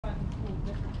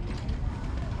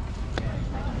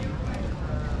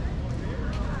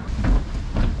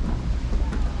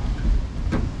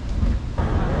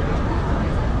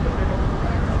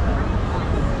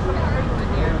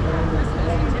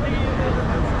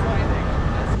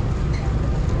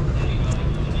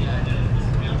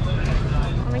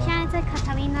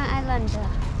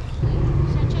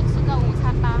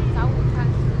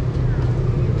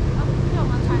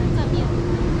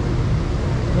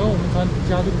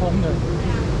空的。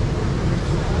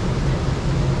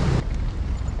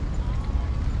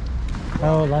还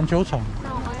有篮球场。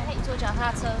那我们可以坐脚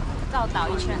踏车绕岛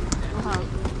一圈，如何？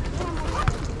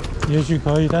也许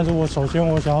可以，但是首先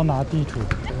我想要拿地图。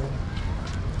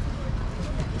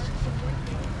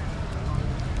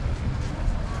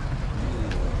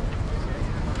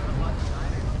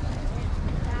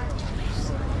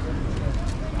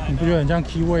你不觉得很像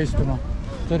Key West 吗？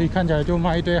这里看起来就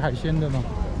卖一堆海鲜的嘛。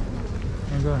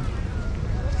那个，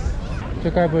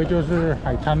这该不会就是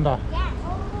海滩吧？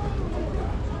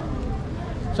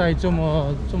在这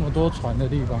么多船的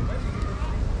地方。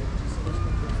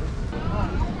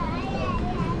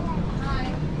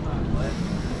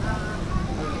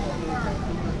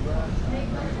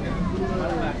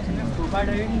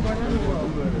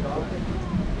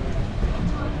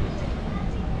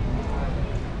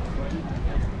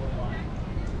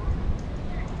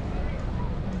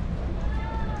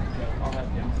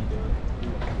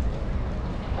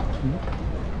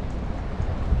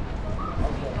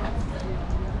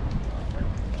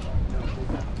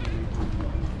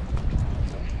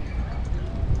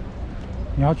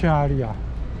你要去哪里啊？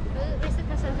不是瑞士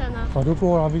克森特呢？早就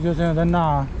过了，毕竟现在在那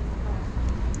啊。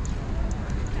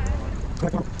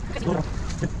Stop，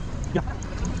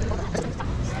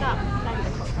 戴你的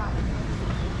口罩。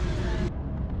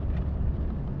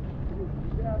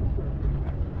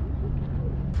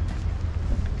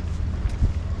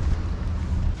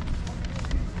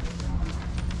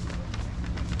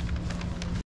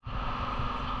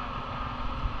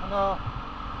看到。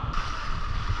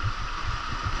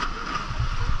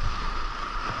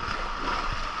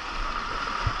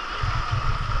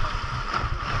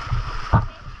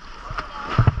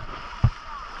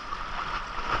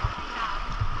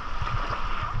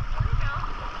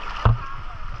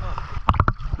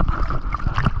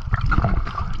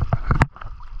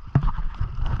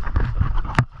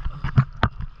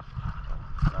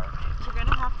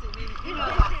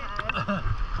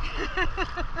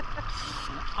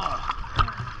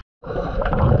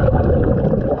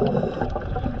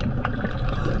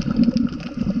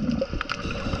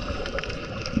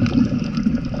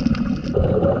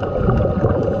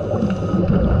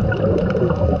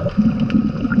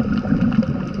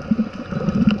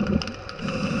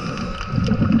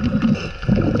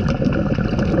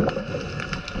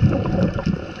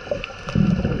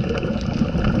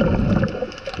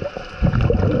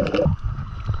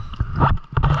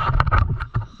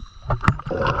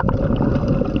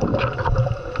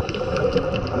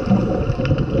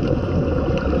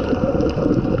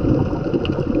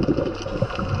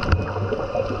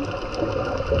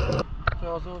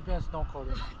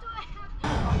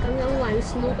刚刚玩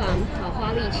SNUBA 好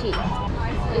花力气，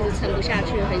一直沉不下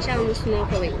去，很像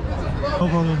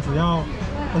snorkeling。snorkeling 只要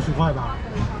20块吧。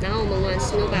然后我们玩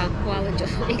SNUBA 花了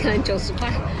一个人90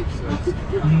块。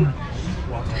嗯。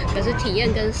可是体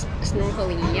验跟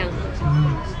snorkeling 一样。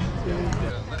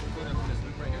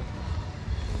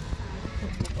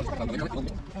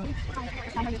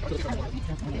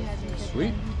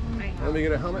Sweet. Let me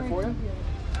get a helmet for you.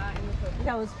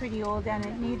 That was pretty old and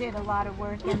it needed a lot of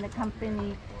work and the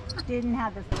company didn't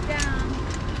have the down.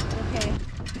 Okay.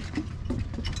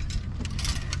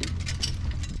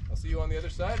 I'll see you on the other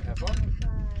side. Have fun.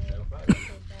 Have fun.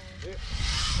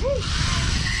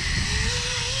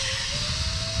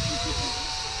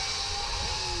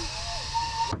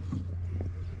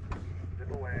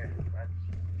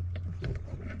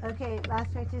 Okay,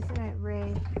 last participant,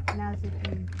 Ray. Now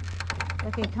zipline.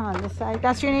 Okay, come on this side.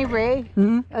 That's your name, Ray?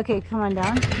 Mm-hmm. Okay, come on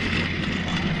down.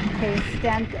 Okay,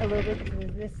 stand a little bit to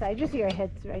this side. Just your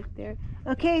head's right there.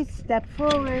 Okay, step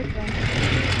forward.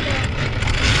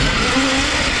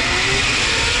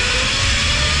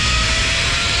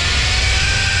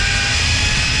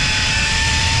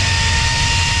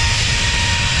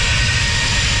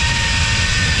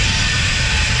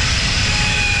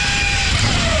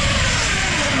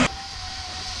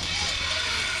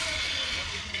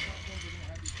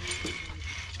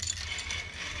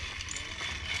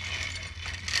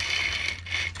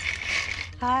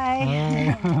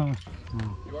 Hi.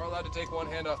 You are allowed to take one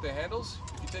hand off the handles.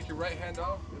 If you take your right hand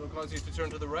off, it'll cause you to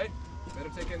turn to the right. Better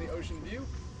take in the ocean view.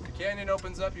 The canyon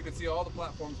opens up. You can see all the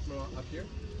platforms from up here.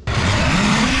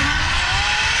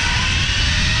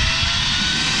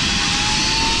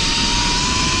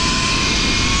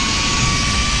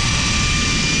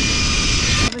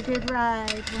 Have a good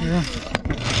ride. Yeah.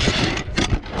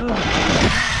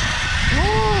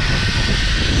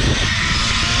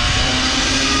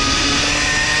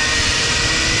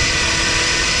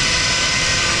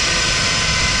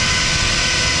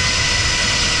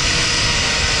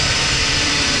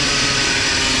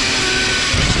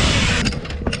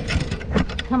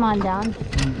 come on down.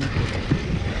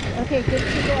 Okay, good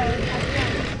to go. Have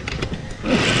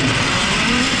fun.